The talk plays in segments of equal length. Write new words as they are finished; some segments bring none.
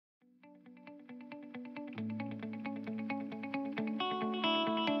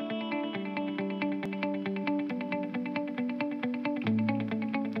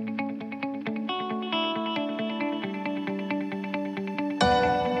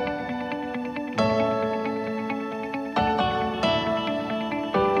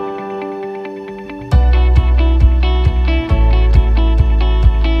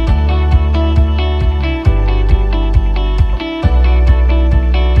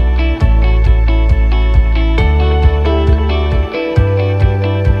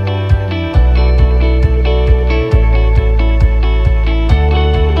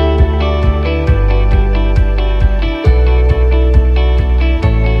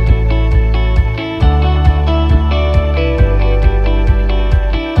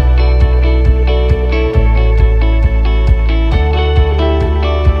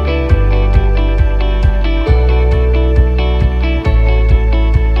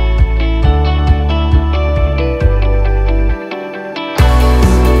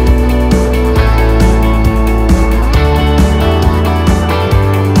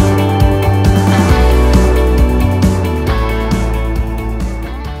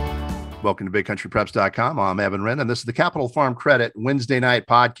Welcome to BigCountryPreps.com. I'm Evan Wren, and this is the Capital Farm Credit Wednesday night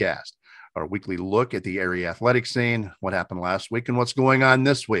podcast, our weekly look at the area athletic scene, what happened last week, and what's going on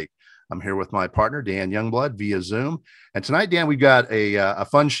this week. I'm here with my partner, Dan Youngblood, via Zoom. And tonight, Dan, we've got a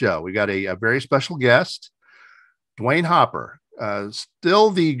fun show. We got a very special guest, Duane Hopper,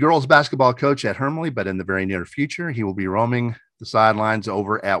 still the girls basketball coach at Hermleigh, but in the very near future, he will be roaming the sidelines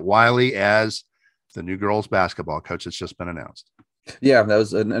over at Wylie as the new girls basketball coach that's just been announced. Yeah, that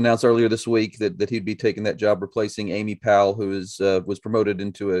was announced earlier this week that he'd be taking that job, replacing Amy Powell, who was promoted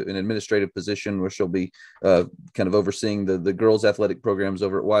into an administrative position where she'll be kind of overseeing the girls' athletic programs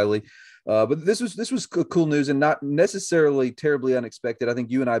over at Wylie. But this was cool news and not necessarily terribly unexpected. I think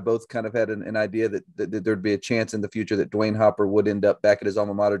you and I both kind of had an idea that there'd be a chance in the future that Duane Hopper would end up back at his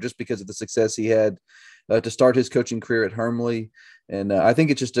alma mater just because of the success he had to start his coaching career at Hermleigh. And I think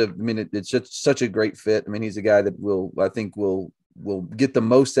it's just such a great fit. I mean, he's a guy that will get the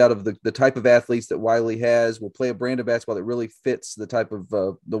most out of the type of athletes that Wylie has, will play a brand of basketball that really fits the type of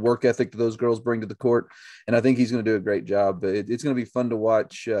the work ethic that those girls bring to the court. And I think he's going to do a great job. It's going to be fun to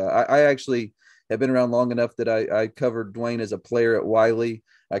watch. I actually have been around long enough that I covered Duane as a player at Wylie.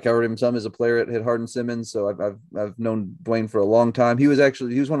 I covered him some as a player at Hardin-Simmons. So I've known Duane for a long time. He was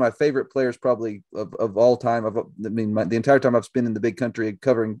one of my favorite players probably of all time. The entire time I've spent in the big country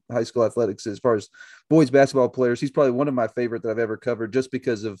covering high school athletics, as far as boys basketball players, he's probably one of my favorite that I've ever covered just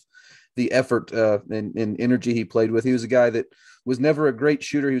because of the effort and energy he played with. He was a guy that was never a great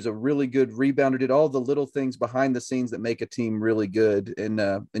shooter. He was a really good rebounder, did all the little things behind the scenes that make a team really good.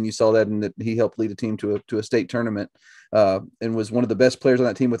 And you saw that in that he helped lead a team to a state tournament and was one of the best players on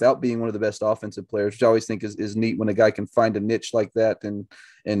that team without being one of the best offensive players, which I always think is neat when a guy can find a niche like that and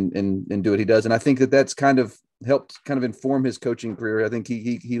do what he does. And I think that's kind of helped kind of inform his coaching career. I think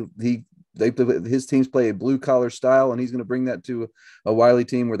his teams play a blue collar style, and he's going to bring that to a Wylie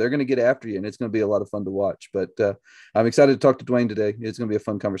team where they're going to get after you, and it's going to be a lot of fun to watch. But I'm excited to talk to Duane today. It's going to be a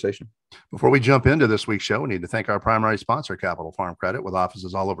fun conversation. Before we jump into this week's show, we need to thank our primary sponsor, Capital Farm Credit, with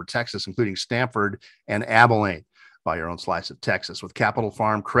offices all over Texas, including Stanford and Abilene. Buy your own slice of Texas with Capital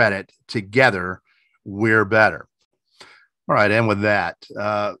Farm Credit. Together, we're better. All right, and with that,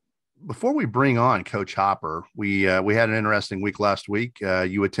 before we bring on Coach Hopper, we had an interesting week last week.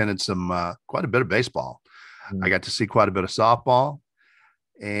 You attended quite a bit of baseball. Mm-hmm. I got to see quite a bit of softball.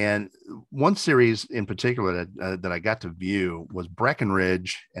 And one series in particular that I got to view was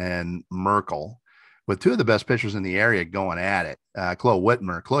Breckenridge and Merkel, with two of the best pitchers in the area going at it. Chloe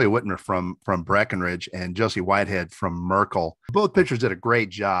Whitmer from Breckenridge and Josie Whitehead from Merkel. Both pitchers did a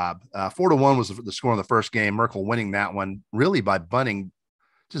great job. 4-1 was the score in the first game. Merkel winning that one really by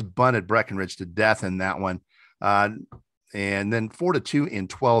just bunted Breckenridge to death in that one. And then 4-2 in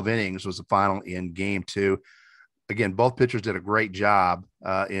 12 innings was the final in game two. Again, both pitchers did a great job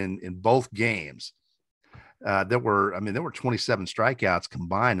in both games. There were 27 strikeouts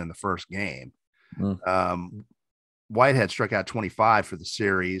combined in the first game. Whitehead struck out 25 for the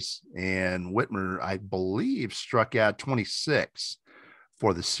series, and Whitmer, I believe, struck out 26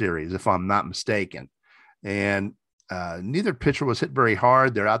 for the series, if I'm not mistaken. And neither pitcher was hit very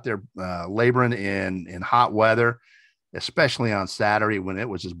hard. They're out there laboring in hot weather, especially on Saturday when it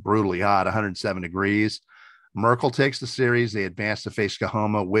was just brutally hot, 107 degrees. Merkel takes the series. They advance to face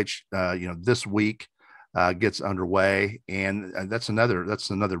Coahoma, which this week gets underway, and that's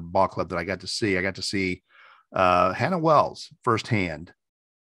another ball club that I got to see. I got to see Hannah Wells firsthand,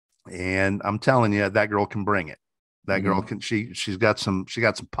 and I'm telling you, that girl can bring it. That girl can. She's got some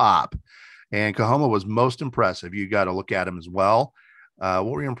pop. And Coahoma was most impressive. You got to look at him as well. What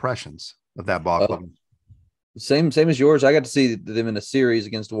were your impressions of that ball club? Same as yours. I got to see them in a series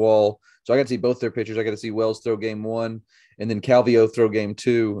against Wall. So I got to see both their pitchers. I got to see Wells throw game one and then Calvio throw game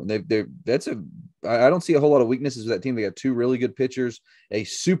two. And I don't see a whole lot of weaknesses with that team. They got two really good pitchers, a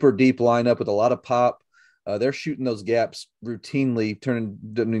super deep lineup with a lot of pop. They're shooting those gaps routinely, turning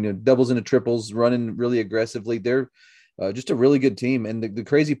doubles into triples, running really aggressively. They're just a really good team. And the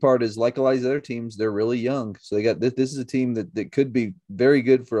crazy part is, like a lot of these other teams, they're really young. So they got this is a team that could be very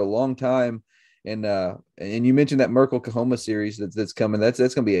good for a long time. And you mentioned that Merkel Coahoma series that's coming. That's going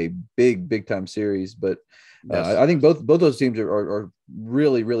to be a big time series. But yes. I think both those teams are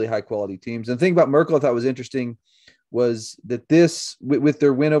really, really high quality teams. And the thing about Merkel I thought was interesting was that with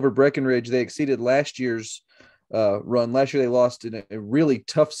their win over Breckenridge, they exceeded last year's run. Last year they lost in a really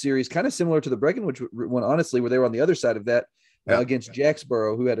tough series, kind of similar to the Breckenridge one, honestly, where they were on the other side of that. Against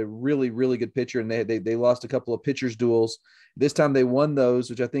Jacksboro, who had a really, really good pitcher, and they lost a couple of pitchers duels. This time they won those,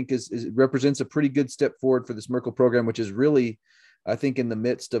 which I think is represents a pretty good step forward for this Merkel program, which is really I think in the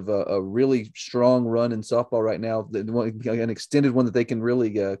midst of a really strong run in softball right now, an extended one that they can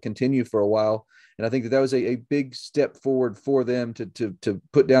really continue for a while. And I think that was a big step forward for them to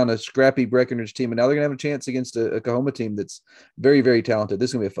put down a scrappy Breckenridge team. And now they're going to have a chance against a Coahoma team that's very, very talented. This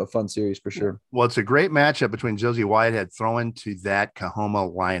is going to be a fun series for sure. Well, it's a great matchup between Josie Whitehead throwing to that Coahoma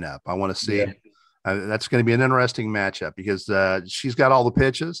lineup. I want to see. Yeah. That's going to be an interesting matchup because she's got all the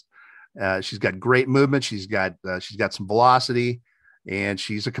pitches. She's got great movement. She's got some velocity, and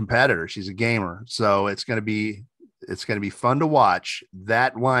she's a competitor. She's a gamer. So it's going to be fun to watch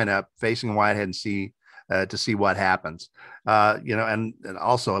that lineup facing Whitehead and see what happens. And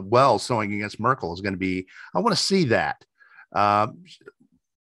also Wells throwing against Merkel is going to be. I want to see that.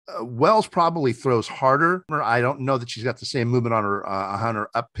 Wells probably throws harder. I don't know that she's got the same movement on her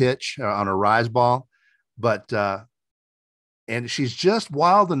up pitch on her rise ball, but and she's just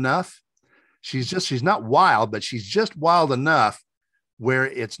wild enough. She's not wild, but she's just wild enough where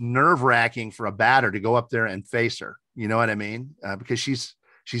it's nerve-wracking for a batter to go up there and face her. You know what I mean? Because she's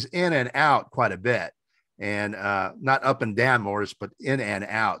in and out quite a bit, and not up and down more, but in and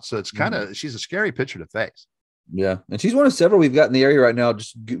out. So it's kind of she's a scary pitcher to face. Yeah, and she's one of several we've got in the area right now.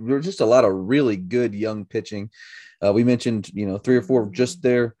 Just a lot of really good young pitching. We mentioned 3 or 4 just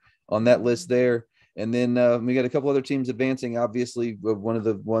there on that list there. And then we got a couple other teams advancing. Obviously, one of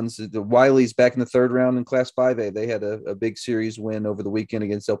the ones, the Wylie's back in the 3rd round in Class 5A. They had a big series win over the weekend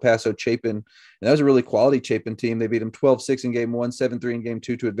against El Paso Chapin. And that was a really quality Chapin team. They beat them 12-6 in game 1, 7-3 in game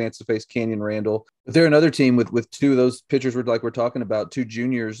 2 to advance to face Canyon Randall. But they're another team with 2 of those pitchers we're talking about, 2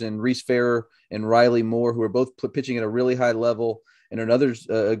 juniors, and Reese Farrer and Riley Moore, who are both pitching at a really high level. And another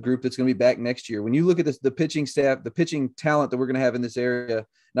group that's going to be back next year. When you look at the pitching staff, the pitching talent that we're going to have in this area,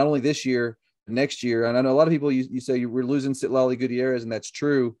 not only this year, next year. And I know a lot of people, you say we're losing Citlali Gutierrez, and that's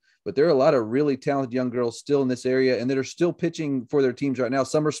true, but there are a lot of really talented young girls still in this area and that are still pitching for their teams right now.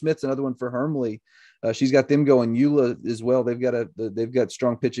 Summer Smith's another one for Hermleigh. She's got them going. Eula as well. They've got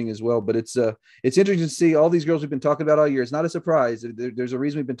strong pitching as well, but it's interesting to see all these girls we've been talking about all year. It's not a surprise. There's a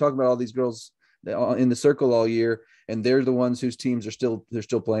reason we've been talking about all these girls in the circle all year, and they're the ones whose teams are still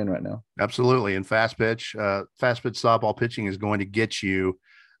playing right now. Absolutely. And fast pitch softball pitching is going to get you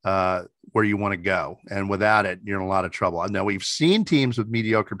where you want to go. And without it, you're in a lot of trouble. Now, we've seen teams with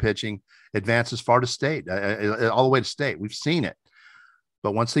mediocre pitching advance as far to state, all the way to state. We've seen it.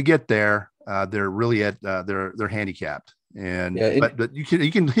 But once they get there, they're really they're handicapped. And but you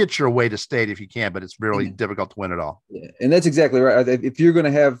can hit your way to state if you can, but it's really difficult to win it all. Yeah, and that's exactly right. If you're going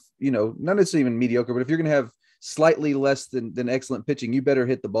to have, not necessarily even mediocre, but if you're going to have slightly less than excellent pitching, you better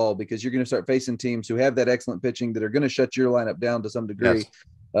hit the ball, because you're going to start facing teams who have that excellent pitching that are going to shut your lineup down to some degree. Yes.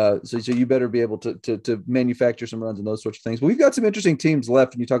 So you better be able to manufacture some runs and those sorts of things. But we've got some interesting teams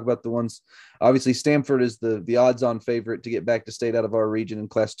left. And you talk about the ones, obviously Stanford is the odds-on favorite to get back to state out of our region in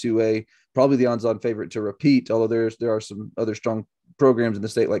Class 2A, probably the odds-on favorite to repeat, although there are some other strong programs in the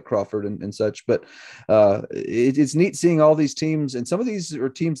state like Crawford and such. But it's neat seeing all these teams, and some of these are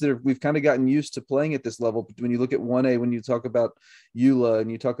teams that we've kind of gotten used to playing at this level. When you look at 1A, when you talk about Eula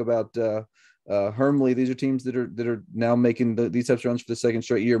and you talk about Hermleigh, these are teams that are now making these types of runs for the 2nd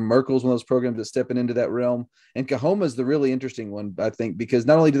straight year. Merkel's one of those programs that's stepping into that realm, and Coahoma is the really interesting one, I think, because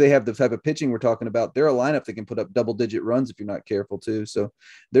not only do they have the type of pitching we're talking about, they're a lineup that can put up double-digit runs if you're not careful too. So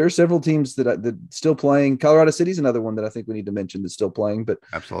there are several teams that still playing. Colorado City's another one that I think we need to mention that's still playing, but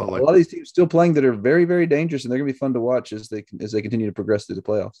absolutely a lot of these teams still playing that are very, very dangerous, and they're going to be fun to watch as they continue to progress through the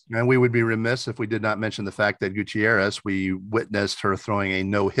playoffs. And we would be remiss if we did not mention the fact that Gutierrez, we witnessed her throwing a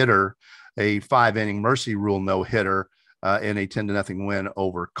no-hitter, a 5-inning mercy rule no-hitter in a 10-0 win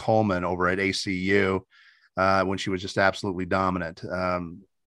over Coleman over at ACU when she was just absolutely dominant.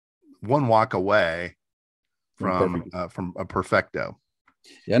 One walk away from a perfecto.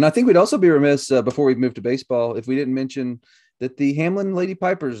 Yeah, and I think we'd also be remiss before we move to baseball if we didn't mention that the Hamlin Lady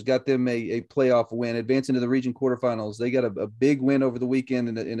Pipers got them a playoff win, advancing to the region quarterfinals. They got a big win over the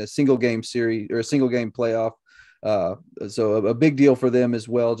weekend in a single game series or a single game playoff. So a big deal for them as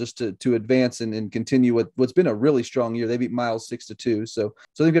well, just to advance and continue what's been a really strong year. They beat Miles 6-2. So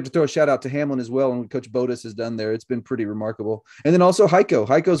they've got to throw a shout out to Hamlin as well, and what Coach Bodas has done there. It's been pretty remarkable. And then also Heiko.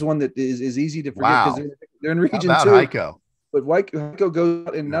 Heiko's one that is easy to forget because they're in region 2. Heiko? But Heiko goes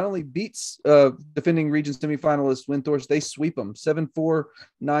out and not only beats defending region semifinalist Windthorst, they sweep them 7-4,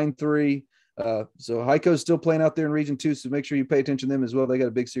 9-3. So Heiko's still playing out there in region 2, so make sure you pay attention to them as well. They got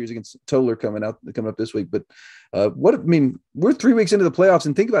a big series against Toller coming up this week. But we're 3 weeks into the playoffs,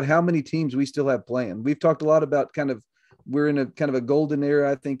 and think about how many teams we still have playing. We've talked a lot about we're in a kind of a golden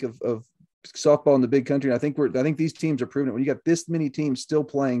era, I think, of softball in the big country. And I think these teams are proving it. When you got this many teams still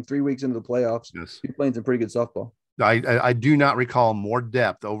playing 3 weeks into the playoffs, You're playing some pretty good softball. I do not recall more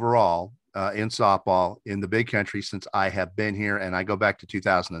depth overall in softball in the Big Country since I have been here, and I go back to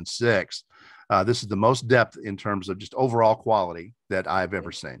 2006. This is the most depth in terms of just overall quality that I've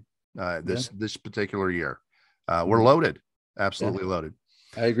ever seen this particular year. We're loaded, absolutely loaded.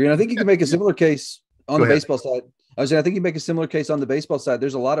 I agree, and I think you can make a similar case on the baseball side. I think you can make a similar case on the baseball side.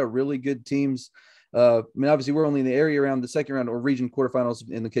 There's a lot of really good teams. I mean, obviously, we're only in the area around the second round or region quarterfinals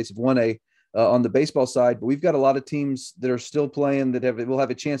in the case of 1A. On the baseball side, but we've got a lot of teams that are still playing that will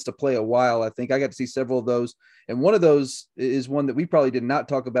have a chance to play a while. I think I got to see several of those, and one of those is one that we probably did not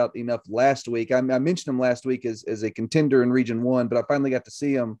talk about enough last week. I mentioned them last week as a contender in Region 1, but I finally got to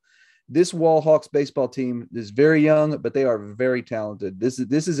see them. This Wall Hawks baseball team is very young, but they are very talented. This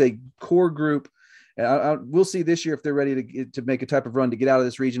is a core group. We'll see this year if they're ready to make a type of run to get out of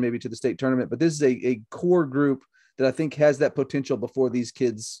this region, maybe to the state tournament. But this is a core group that I think has that potential before these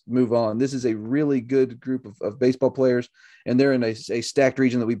kids move on. This is a really good group of baseball players, and they're in a stacked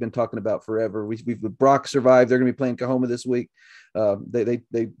region that we've been talking about forever. We've Brock survived. They're going to be playing Coahoma this week. They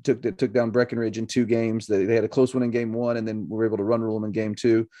took down Breckenridge in 2 games. They had a close one in game 1, and then were able to run rule them in game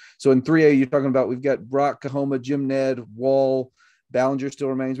 2. So in 3A, you're talking about we've got Brock, Coahoma, Jim Ned, Wall, Ballinger still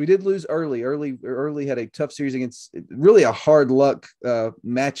remains. We did lose early. Early had a tough series against really a hard luck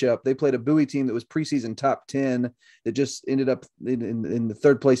matchup. They played a Bowie team that was preseason top 10 that just ended up in the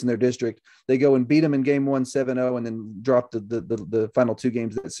 3rd place in their district. They go and beat them in game 1, 7-0, and then dropped the final 2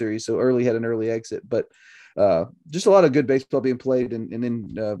 games of that series. So early had an early exit, but just a lot of good baseball being played. And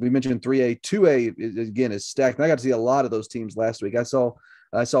then we mentioned 3A, 2A again is stacked. And I got to see a lot of those teams last week. I saw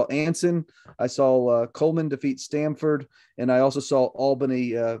Anson, I saw Coleman defeat Stamford, and I also saw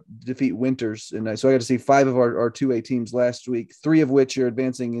Albany defeat Winters. And so I got to see 5 of our 2A teams last week, 3 of which are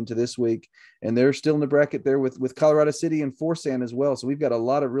advancing into this week. And they're still in the bracket there with Colorado City and Forsan as well. So we've got a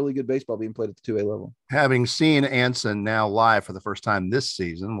lot of really good baseball being played at the 2A level. Having seen Anson now live for the first time this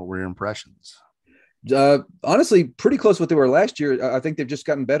season, what were your impressions? Honestly, pretty close to what they were last year. I think they've just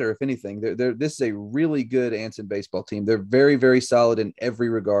gotten better, if anything. This is a really good Anson baseball team. They're very, very solid in every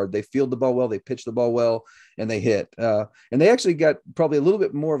regard. They field the ball well, they pitch the ball well, and they hit. And they actually got probably a little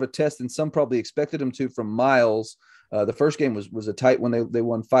bit more of a test than some probably expected them to from Miles. The first game was a tight one. They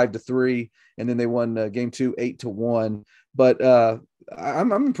won 5-3, and then they won game 2 8-1. But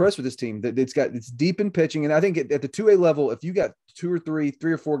I'm impressed with this team. It's deep in pitching, and I think at the 2A level, if you got 2 or 3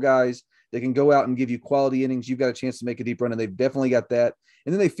 or 4 guys they can go out and give you quality innings, you've got a chance to make a deep run, and they've definitely got that.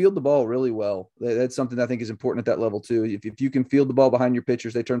 And then they field the ball really well. That's something I think is important at that level too. If you can field the ball behind your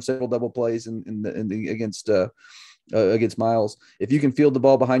pitchers, they turn several double plays against Miles. If you can field the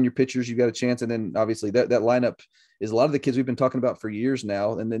ball behind your pitchers, you've got a chance. And then obviously that lineup is a lot of the kids we've been talking about for years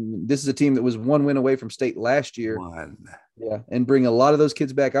now. And then this is a team that was 1 win away from state last year. Yeah, and bring a lot of those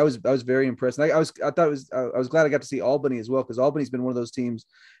kids back. I was very impressed. And I was glad I got to see Albany as well, because Albany's been one of those teams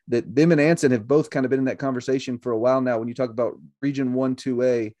that them and Anson have both kind of been in that conversation for a while now. When you talk about Region 1,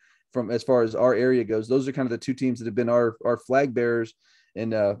 2A, from as far as our area goes, those are kind of the 2 teams that have been our flag bearers.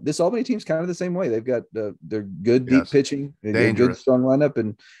 And this Albany team's kind of the same way. They've got they're good deep pitching, good strong lineup,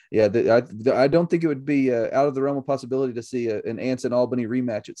 and I don't think it would be out of the realm of possibility to see an Anson Albany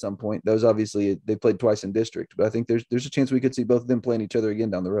rematch at some point. Those obviously they played twice in district, but I think there's a chance we could see both of them playing each other again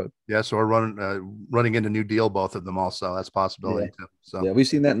down the road. Yeah, so we're running into New Deal, both of them also. That's a possibility too. So yeah, we've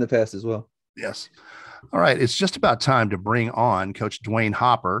seen that in the past as well. Yes. All right. It's just about time to bring on Coach Duane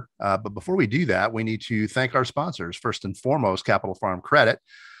Hopper. But before we do that, we need to thank our sponsors. First and foremost, Capital Farm Credit,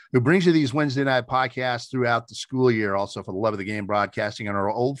 who brings you these Wednesday night podcasts throughout the school year. Also for the love of the game broadcasting, and our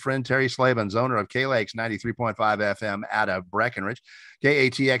old friend Terry Slavens, owner of K-Lakes 93.5 FM out of Breckenridge,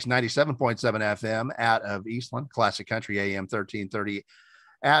 KATX 97.7 FM out of Eastland, Classic Country AM 1330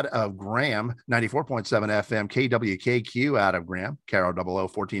 out of Graham, 94.7 FM, KWKQ out of Graham, Caro 00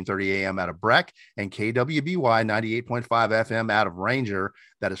 1430 AM out of Breck, and KWBY 98.5 FM out of Ranger.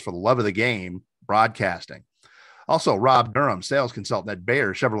 That is for the love of the game broadcasting. Also, Rob Durham, sales consultant at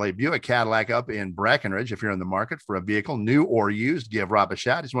Bayer Chevrolet Buick Cadillac up in Breckenridge. If you're in the market for a vehicle, new or used, give Rob a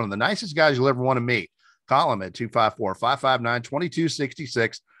shout. He's one of the nicest guys you'll ever want to meet. Call him at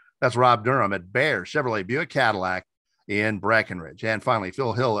 254-559-2266. That's Rob Durham at Bayer Chevrolet Buick Cadillac in Breckenridge. And finally,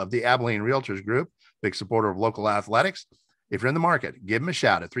 Phil Hill of the Abilene Realtors Group, big supporter of local athletics. If you're in the market, give him a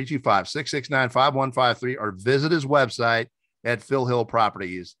shout at 325-669-5153 or visit his website at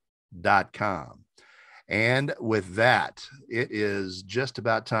philhillproperties.com. And with that, it is just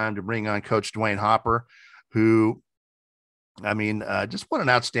about time to bring on Coach Duane Hopper, who, just what an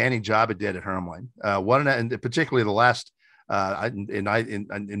outstanding job it did at Hermleigh. And particularly the last, in my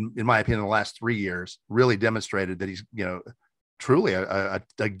opinion, the last 3 years really demonstrated that he's, truly a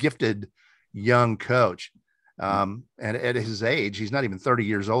gifted young coach. And at his age, he's not even 30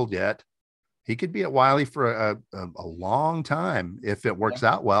 years old yet. He could be at Wylie for a long time. If it works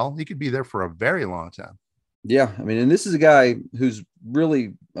out well, he could be there for a very long time. Yeah. I mean, and this is a guy who's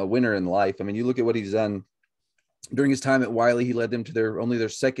really a winner in life. I mean, you look at what he's done during his time at Wylie. He led them to their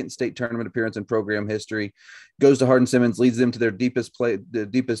second state tournament appearance in program history, goes to Hardin-Simmons, leads them to their deepest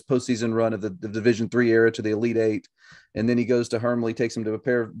postseason run of the Division III era to the Elite Eight. And then he goes to Hermleigh, takes them to a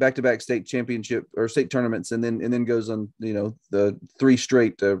pair of back-to-back state championship or state tournaments, and then goes on, the 3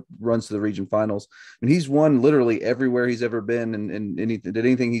 straight runs to the region finals. And he's won literally everywhere he's ever been and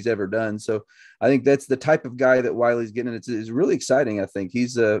anything he's ever done. So I think that's the type of guy that Wylie's getting. It's really exciting. I think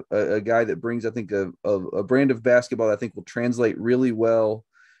he's a guy that brings, I think, a brand of basketball that I think will translate really well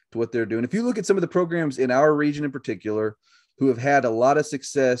to what they're doing. If you look at some of the programs in our region in particular who have had a lot of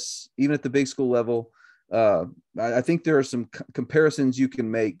success, even at the big school level, I think there are some comparisons you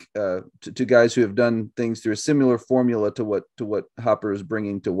can make to guys who have done things through a similar formula to what Hopper is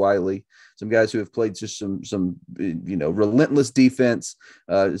bringing to Wylie. Some guys who have played just some relentless defense,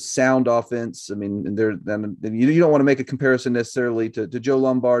 sound offense. I mean, you don't want to make a comparison necessarily to Joe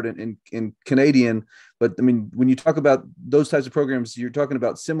Lombard and Canadian, but I mean, when you talk about those types of programs, you're talking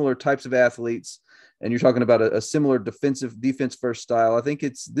about similar types of athletes. And you're talking about a similar defense first style. I think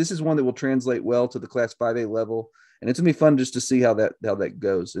this is one that will translate well to the Class 5A level, and it's gonna be fun just to see how that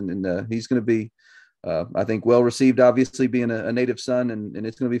goes. And he's gonna be, I think, well received. Obviously, being a native son, and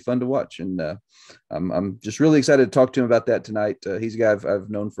it's gonna be fun to watch. And I'm just really excited to talk to him about that tonight. He's a guy I've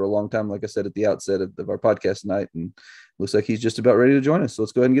known for a long time, like I said at the outset of our podcast tonight, and looks like he's just about ready to join us. So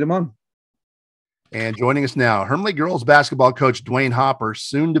let's go ahead and get him on. And joining us now, Hermleigh girls basketball coach Duane Hopper,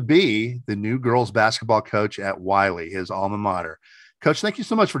 soon to be the new girls basketball coach at Wylie, his alma mater. Coach, thank you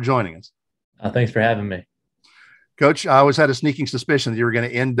so much for joining us. Thanks for having me. Coach, I always had a sneaking suspicion that you were going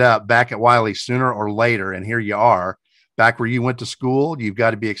to end up back at Wylie sooner or later, and here you are, back where you went to school. You've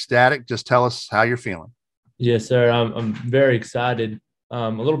got to be ecstatic. Just tell us how you're feeling. Yes, sir. I'm very excited. A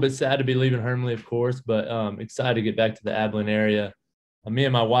little bit sad to be leaving Hermleigh, of course, but excited to get back to the Abilene area. Me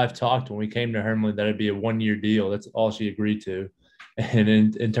and my wife talked when we came to Hermleigh that it'd be a 1-year deal. That's all she agreed to, and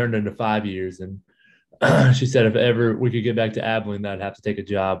it turned into 5 years. And she said if ever we could get back to Abilene, that I'd have to take a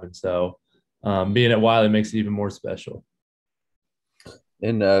job. And so being at Wylie makes it even more special.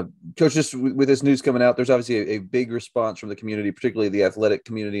 And Coach, just with this news coming out, there's obviously a big response from the community, particularly the athletic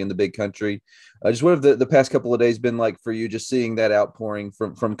community in the big country. Just what have the past couple of days been like for you, just seeing that outpouring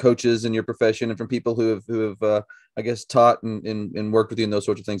from coaches in your profession and from people who have I guess, taught and worked with you in those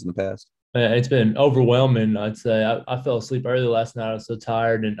sorts of things in the past? It's been overwhelming. I'd say I fell asleep early last night. I was so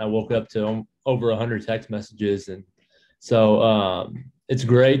tired, and I woke up to over 100 text messages. And so it's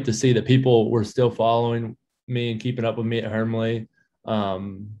great to see that people were still following me and keeping up with me at Hermleigh,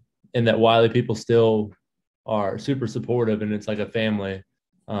 and that Wylie people still are super supportive, and it's like a family.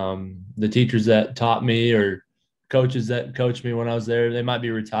 The teachers that taught me or coaches that coached me when I was there, they might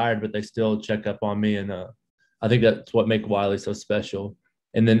be retired, but they still check up on me, and I think that's what makes Wylie so special.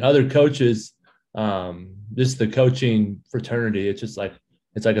 And then other coaches, just the coaching fraternity, it's like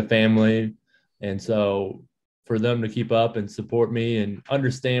a family. And so for them to keep up and support me and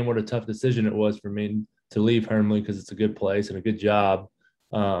understand what a tough decision it was for me to leave Hermleigh because it's a good place and a good job,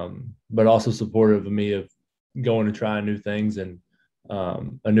 but also supportive of me of going and trying new things and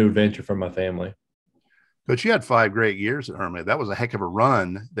a new adventure for my family. Coach, you had 5 great years at Hermleigh. That was a heck of a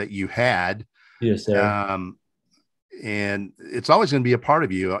run that you had. Yes, sir. And it's always going to be a part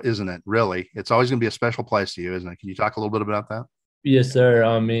of you, isn't it? Really, it's always going to be a special place to you, isn't it? Can you talk a little bit about that? Yes, sir.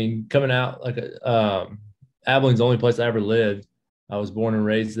 I mean, coming out Abilene's the only place I ever lived. I was born and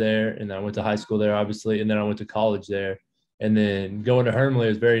raised there, and I went to high school there, obviously, and then I went to college there. And then going to Hermleigh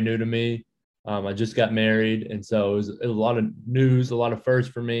was very new to me. I just got married, and so it was a lot of news, a lot of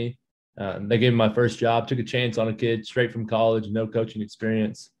firsts for me. They gave me my first job, took a chance on a kid straight from college, no coaching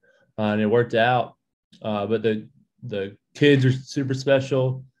experience, and it worked out. But the kids are super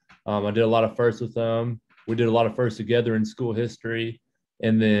special. I did a lot of firsts with them. We did a lot of firsts together in school history.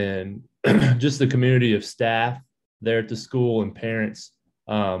 And then just the community of staff there at the school and parents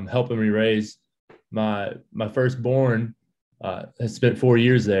helping me raise my firstborn has spent 4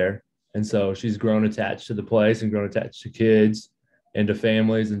 years there. And so she's grown attached to the place and grown attached to kids and to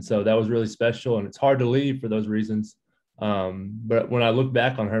families. And so that was really special. And it's hard to leave for those reasons. But when I look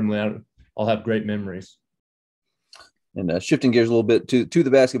back on Hermleigh, I'll have great memories. And shifting gears a little bit to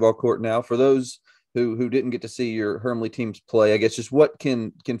the basketball court now, for those who didn't get to see your Hermleigh teams play, I guess just what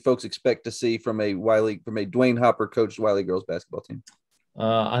can folks expect to see from a Duane Hopper coached Wylie girls basketball team?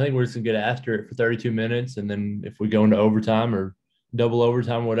 I think we're just gonna get after it for 32 minutes, and then if we go into overtime or double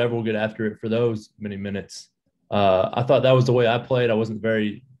overtime, whatever, we'll get after it for those many minutes. I thought that was the way I played. I wasn't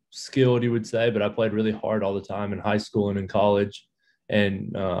very skilled, you would say, but I played really hard all the time in high school and in college,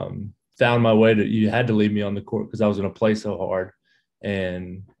 and found my way to. You had to leave me on the court because I was going to play so hard.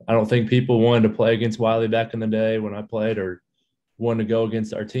 And I don't think people wanted to play against Wylie back in the day when I played, or wanted to go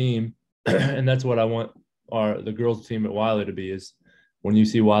against our team. And that's what I want the girls team at Wylie to be, is when you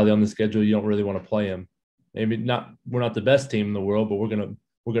see Wylie on the schedule, you don't really want to play him. Maybe not, we're not the best team in the world, but we're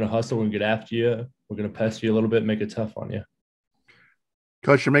gonna hustle, we're gonna get after you, we're gonna pester you a little bit, make it tough on you.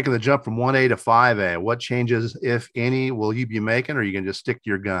 Coach, you're making the jump from 1A to 5A. What changes, if any, will you be making, or are you going to just stick to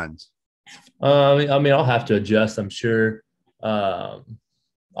your guns? I mean, I'll have to adjust, I'm sure. I'll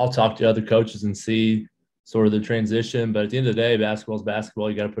talk to other coaches and see sort of the transition. But at the end of the day, basketball is basketball.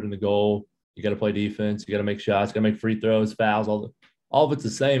 You got to put in the goal. You got to play defense. You got to make shots. You got to make free throws, fouls. All of it's the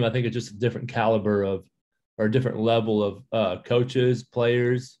same. I think it's just a different caliber of, or a different level of coaches,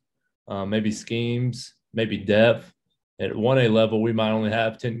 players, maybe schemes, maybe depth. At 1A level, we might only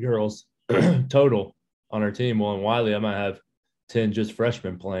have 10 girls total on our team. Well, in Wylie, I might have 10 just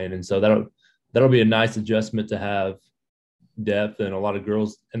freshmen playing. And so that'll be a nice adjustment to have depth and a lot of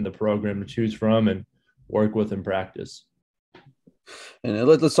girls in the program to choose from and work with in practice. And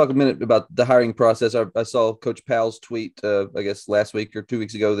let's talk a minute about the hiring process. I saw Coach Powell's tweet, I guess last week or 2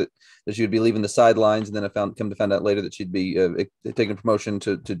 weeks ago, that she would be leaving the sidelines, and then I come to find out later that she'd be taking a promotion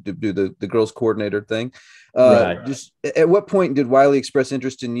to do the girls coordinator thing. Right. Just at what point did Wylie express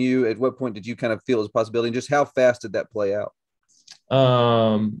interest in you? At what point did you kind of feel it was a possibility? And just how fast did that play out?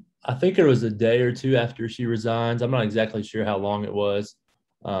 I think it was a day or two after she resigns. I'm not exactly sure how long it was,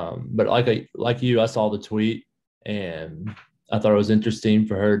 but like you, I saw the tweet and I thought it was interesting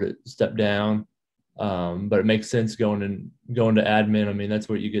for her to step down. But it makes sense going to admin. I mean, that's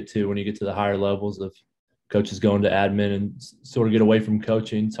what you get to when you get to the higher levels of coaches going to admin and sort of get away from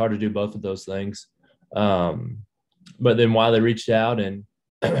coaching. It's hard to do both of those things. But then Wylie reached out and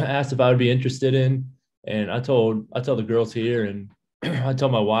asked if I would be interested in, and I told the girls here, and I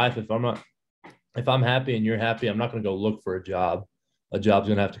told my wife, if I'm happy and you're happy, I'm not going to go look for a job. A job's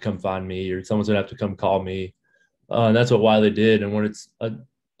going to have to come find me, or someone's going to have to come call me. And that's what Wylie did. And when it's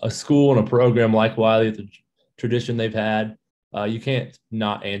a school and a program like Wylie, the tradition they've had, you can't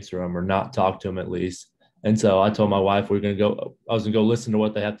not answer them or not talk to them at least. And so I told my wife I was going to go listen to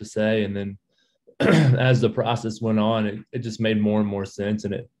what they have to say. And then as the process went on, it just made more and more sense.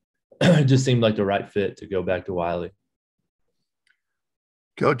 And it just seemed like the right fit to go back to Wylie.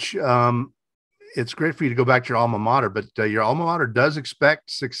 Coach, it's great for you to go back to your alma mater, but your alma mater does expect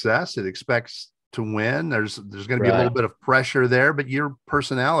success. It expects to win. There's going to be a little bit of pressure there, but your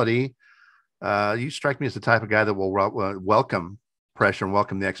personality, you strike me as the type of guy that will welcome pressure and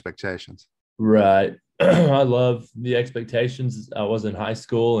welcome the expectations. Right. I love the expectations. I was in high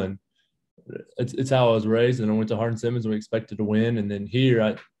school, and it's how I was raised. And I went to Hardin-Simmons, and we expected to win. And then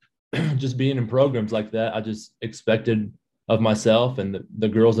here, just being in programs like that, I just expected of myself and the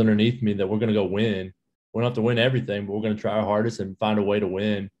girls underneath me that we're going to go win. We don't have to win everything, but we're going to try our hardest and find a way to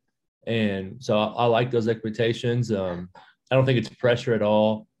win. And so I like those expectations. I don't think it's pressure at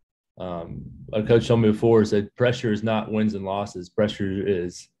all. A coach told me before, said pressure is not wins and losses. Pressure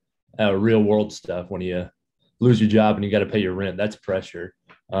is real world stuff. When you lose your job and you got to pay your rent, that's pressure.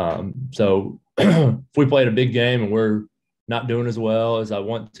 So if we played a big game and we're not doing as well as I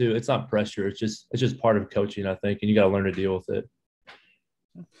want to, it's not pressure. It's just part of coaching, I think, and you got to learn to deal with it.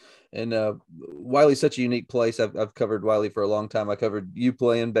 And Wylie's such a unique place. I've covered Wylie for a long time. I covered you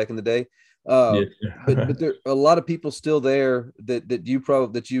playing back in the day. But there are a lot of people still there that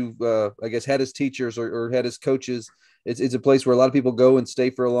you I guess had as teachers or had as coaches. It's a place where a lot of people go and stay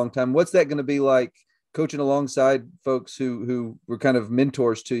for a long time. What's that going to be like, coaching alongside folks who were kind of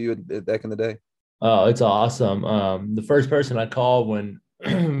mentors to you back in the day? Oh, it's awesome. The first person I called when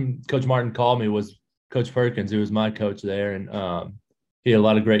Coach Martin called me was Coach Perkins, who was my coach there. And he had a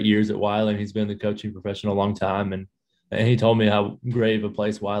lot of great years at Wylie, and he's been the coaching profession a long time. And he told me how great of a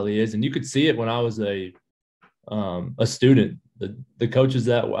place Wylie is. And you could see it when I was a student. The coaches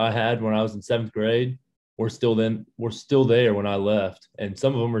that I had when I was in 7th grade were still there when I left. And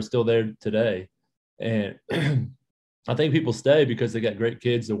some of them are still there today. And I think people stay because they got great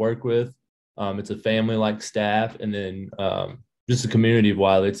kids to work with. It's a family-like staff, and then just a community of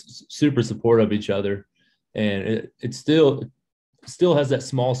Wylie. It's super supportive of each other, and it still has that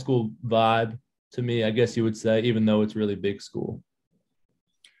small school vibe to me, I guess you would say, even though it's really big school.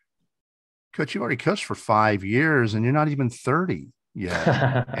 Coach, you've already coached for 5 years, and you're not even 30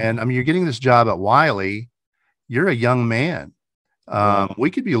 yet. And I mean, you're getting this job at Wylie. You're a young man. We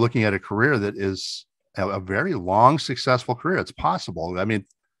could be looking at a career that is a very long, successful career. It's possible. I mean,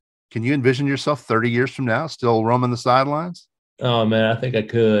 Can you envision yourself 30 years from now still roaming the sidelines? Oh man, I think I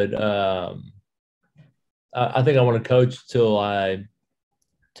could. I think I want to coach till I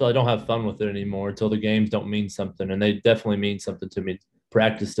don't have fun with it anymore, till the games don't mean something, and they definitely mean something to me.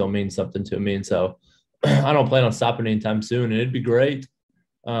 Practice still means something to me, and so I don't plan on stopping anytime soon. And it'd be great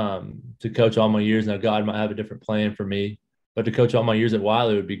to coach all my years. Now, God might have a different plan for me, but to coach all my years at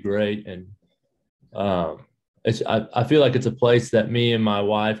Wylie would be great. And I feel like it's a place that me and my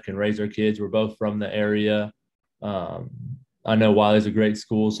wife can raise our kids. We're both from the area. I know Wylie's a great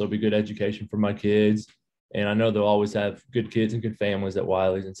school, so it'll be good education for my kids. And I know they'll always have good kids and good families at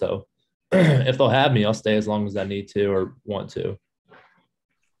Wylie's. And so if they'll have me, I'll stay as long as I need to or want to.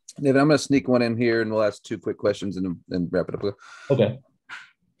 David, I'm going to sneak one in here, and we'll ask 2 quick questions and wrap it up. Okay.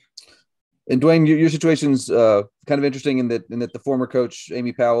 And Duane, your situation's kind of interesting in that the former coach,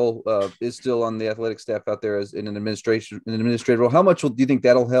 Amy Powell, is still on the athletic staff out there as in an administrative role. How much do you think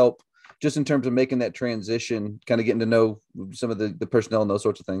that'll help just in terms of making that transition, kind of getting to know some of the personnel and those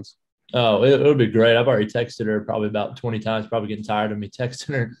sorts of things? Oh, it would be great. I've already texted her probably about 20 times, probably getting tired of me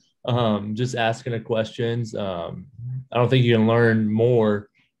texting her, just asking her questions. I don't think you can learn more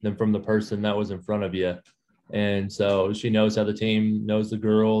than from the person that was in front of you. And so she knows how the team knows the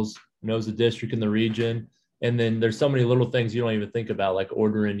girls, knows the district and the region. And then there's so many little things you don't even think about, like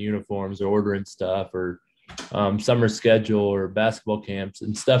ordering uniforms or ordering stuff or summer schedule or basketball camps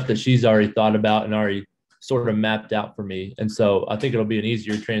and stuff that she's already thought about and already sort of mapped out for me. And so I think it'll be an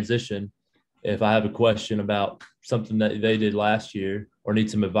easier transition. If I have a question about something that they did last year or need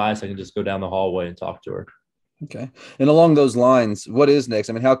some advice, I can just go down the hallway and talk to her. Okay. And along those lines, what is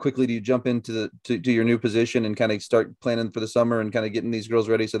next? I mean, how quickly do you jump into to your new position and kind of start planning for the summer and kind of getting these girls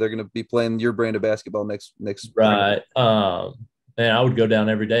ready so they're going to be playing your brand of basketball next right? And I would go down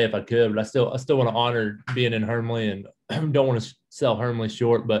every day if I could, but I still want to honor being in Hermleigh and don't want to sell Hermleigh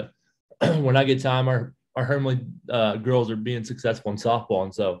short. But when I get time, our Hermleigh girls are being successful in softball,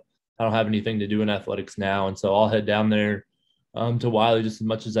 and so I don't have anything to do in athletics now, and so I'll head down there to Wylie just as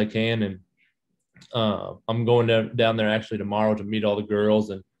much as I can. And I'm going down there actually tomorrow to meet all the girls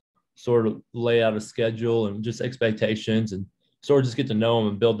and sort of lay out a schedule and just expectations and sort of just get to know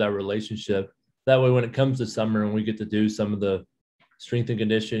them and build that relationship. That way, when it comes to summer and we get to do some of the strength and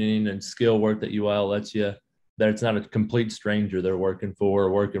conditioning and skill work that UIL lets you, that it's not a complete stranger they're working for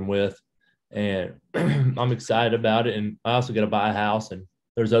or working with. And I'm excited about it. And I also got to buy a house, and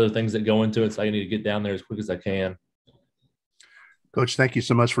there's other things that go into it. So I need to get down there as quick as I can. Coach, thank you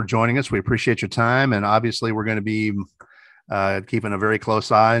so much for joining us. We appreciate your time. And obviously we're going to be keeping a very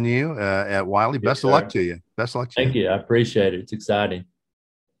close eye on you at Wylie. Best of luck to you. Best of luck to you. Thank you. I appreciate it. It's exciting.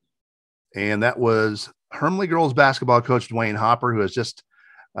 And that was Hermleigh girls basketball coach Duane Hopper, who has just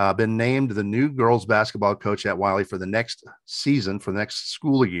been named the new girls basketball coach at Wylie for the next season, for the next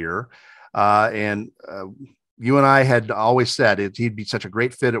school year. You and I had always said he'd be such a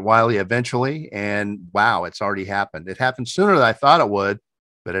great fit at Wylie eventually. And wow, it's already happened. It happened sooner than I thought it would,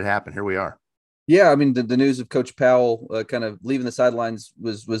 but it happened. Here we are. Yeah, I mean, the news of Coach Powell kind of leaving the sidelines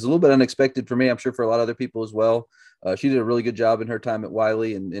was a little bit unexpected for me. I'm sure for a lot of other people as well. She did a really good job in her time at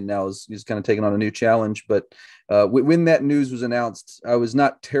Wylie, and now is kind of taking on a new challenge. But when that news was announced, I was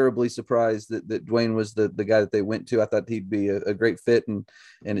not terribly surprised that Duane was the guy that they went to. I thought he'd be a great fit, and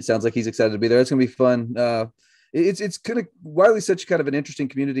it sounds like he's excited to be there. It's going to be fun. It's kind of Wylie's such kind of an interesting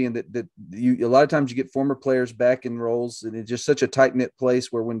community, and that you a lot of times you get former players back in roles, and it's just such a tight knit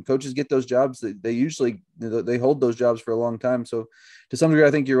place where when coaches get those jobs, they usually they hold those jobs for a long time. So to some degree,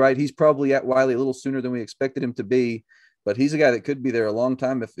 I think you're right. He's probably at Wylie a little sooner than we expected him to be, but he's a guy that could be there a long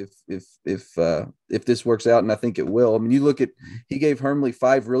time if this works out, and I think it will. I mean, you look at he gave Hermleigh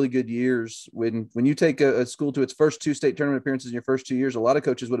 5 really good years. When you take a school to its first 2 state tournament appearances in your first 2 years, a lot of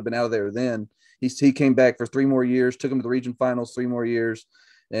coaches would have been out of there then. He came back for 3 more years, took him to the region finals 3 more years.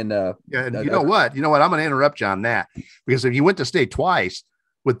 And and you know what? I'm going to interrupt you on that, because if you went to state twice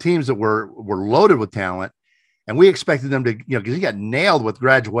with teams that were loaded with talent, and we expected them to, because he got nailed with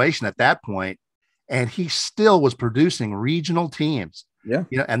graduation at that point, and he still was producing regional teams. Yeah.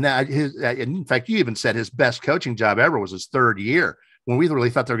 And that in fact, you even said his best coaching job ever was his 3rd year, when we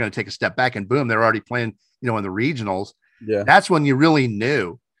really thought they were going to take a step back, and boom, they're already playing, in the regionals. Yeah. That's when you really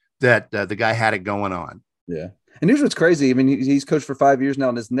knew that the guy had it going on. Yeah. And here's what's crazy. I mean, he's coached for 5 years now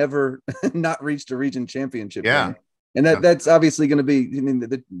and has never not reached a region championship. Yeah. Game. And that's obviously going to be,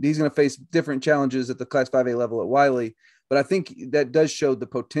 he's going to face different challenges at the Class 5A level at Wylie. But I think that does show the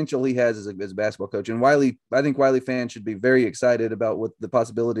potential he has as a basketball coach. And I think Wylie fans should be very excited about what the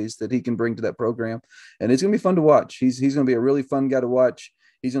possibilities that he can bring to that program. And it's going to be fun to watch. He's going to be a really fun guy to watch.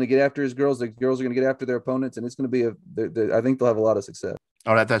 He's going to get after his girls. The girls are going to get after their opponents. And it's going to be I think they'll have a lot of success.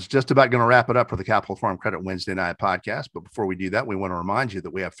 All right, that's just about going to wrap it up for the Capital Farm Credit Wednesday Night Podcast. But before we do that, we want to remind you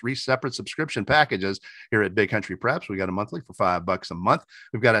that we have 3 separate subscription packages here at Big Country Preps. We got a monthly for $5 a month.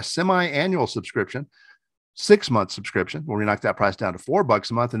 We've got a semi-annual subscription, 6-month subscription, where we knock that price down to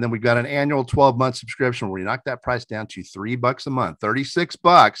 $4 a month. And then we've got an annual 12-month subscription where we knock that price down to $3 a month,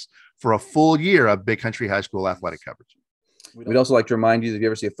 $36 for a full year of Big Country High School athletic coverage. We'd also like to remind you that if you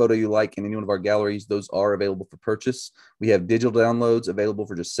ever see a photo you like in any one of our galleries, those are available for purchase. We have digital downloads available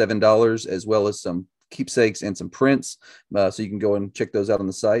for just $7, as well as some keepsakes and some prints. So you can go and check those out on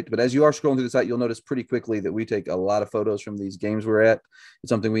the site. But as you are scrolling through the site, you'll notice pretty quickly that we take a lot of photos from these games we're at. It's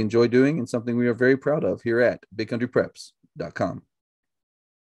something we enjoy doing and something we are very proud of here at bigcountrypreps.com.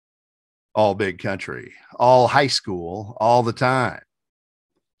 All Big Country, all high school, all the time.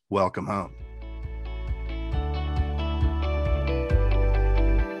 Welcome home.